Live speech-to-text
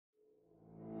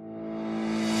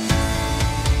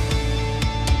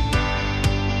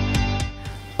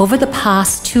Over the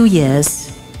past 2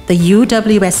 years, the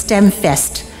UWS STEM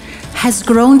Fest has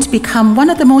grown to become one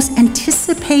of the most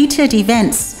anticipated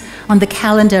events on the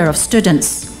calendar of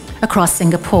students across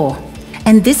Singapore.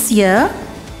 And this year,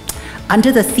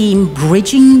 under the theme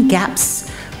Bridging Gaps,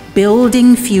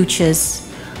 Building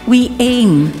Futures, we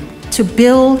aim to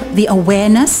build the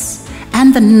awareness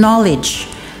and the knowledge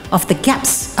of the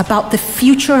gaps about the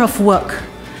future of work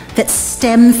that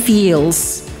STEM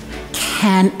fields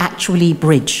can actually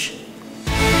bridge.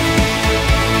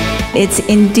 It's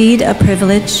indeed a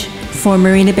privilege for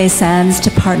Marina Bay Sands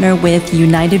to partner with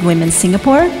United Women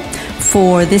Singapore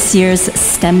for this year's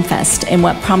STEM Fest in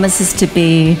what promises to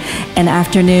be an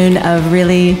afternoon of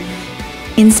really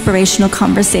inspirational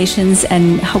conversations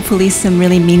and hopefully some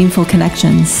really meaningful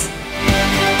connections.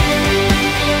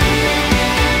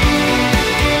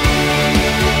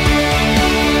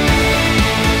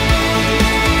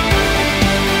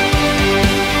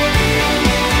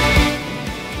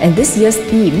 And this year's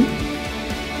theme,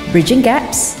 Bridging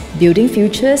Gaps, Building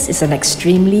Futures, is an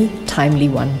extremely timely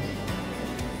one.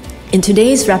 In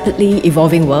today's rapidly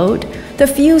evolving world, the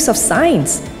fields of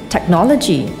science,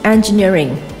 technology,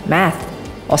 engineering, math,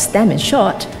 or STEM in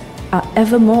short, are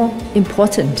ever more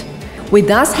important. We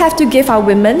thus have to give our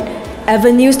women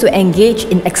avenues to engage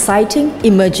in exciting,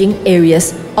 emerging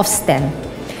areas of STEM.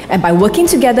 And by working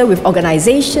together with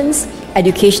organizations,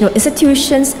 educational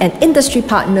institutions, and industry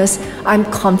partners, I'm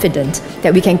confident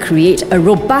that we can create a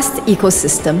robust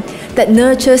ecosystem that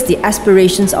nurtures the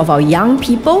aspirations of our young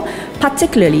people,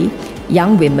 particularly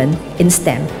young women in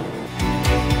STEM.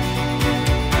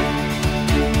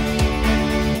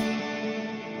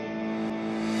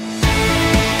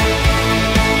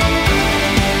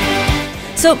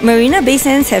 So Marina Bay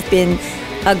Sands have been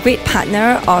a great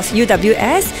partner of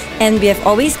UWS, and we have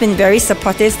always been very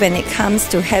supportive when it comes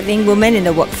to having women in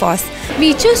the workforce.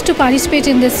 We chose to participate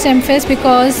in this STEM Fest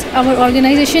because our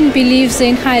organization believes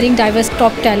in hiring diverse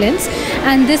top talents,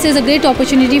 and this is a great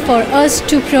opportunity for us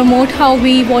to promote how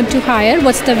we want to hire,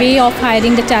 what's the way of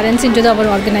hiring the talents into our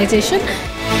organization.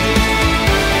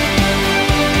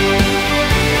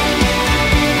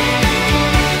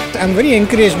 I'm very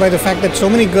encouraged by the fact that so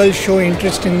many girls show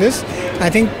interest in this. I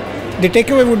think the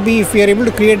takeaway would be if we are able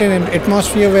to create an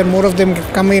atmosphere where more of them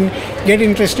come in, get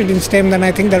interested in STEM, then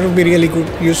I think that would be really good,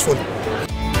 useful.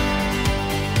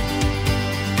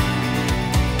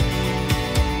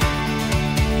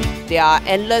 There are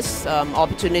endless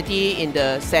opportunity in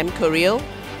the STEM career,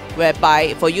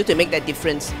 whereby for you to make that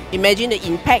difference. Imagine the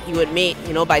impact you would make,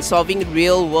 by solving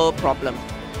real world problems.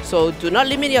 So do not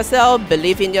limit yourself,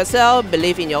 believe in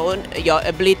your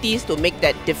abilities to make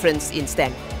that difference in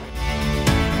STEM.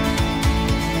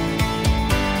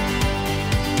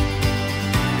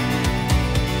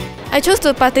 I chose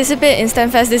to participate in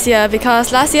STEM Fest this year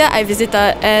because last year I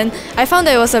visited and I found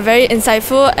that it was a very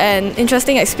insightful and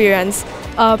interesting experience.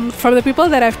 From the people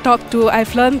that I've talked to,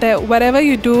 I've learned that whatever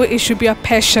you do, it should be a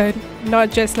passion,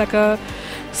 not just like a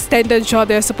standard job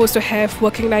they're supposed to have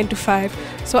working 9 to 5.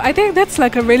 So I think that's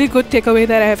like a really good takeaway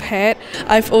that I've had.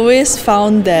 I've always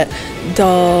found that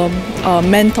the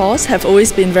mentors have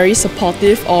always been very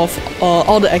supportive of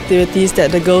all the activities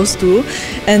that the girls do,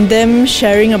 and them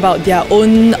sharing about their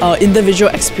own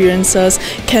individual experiences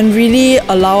can really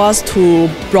allow us to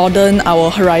broaden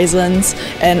our horizons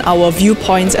and our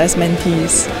viewpoints as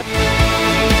mentees.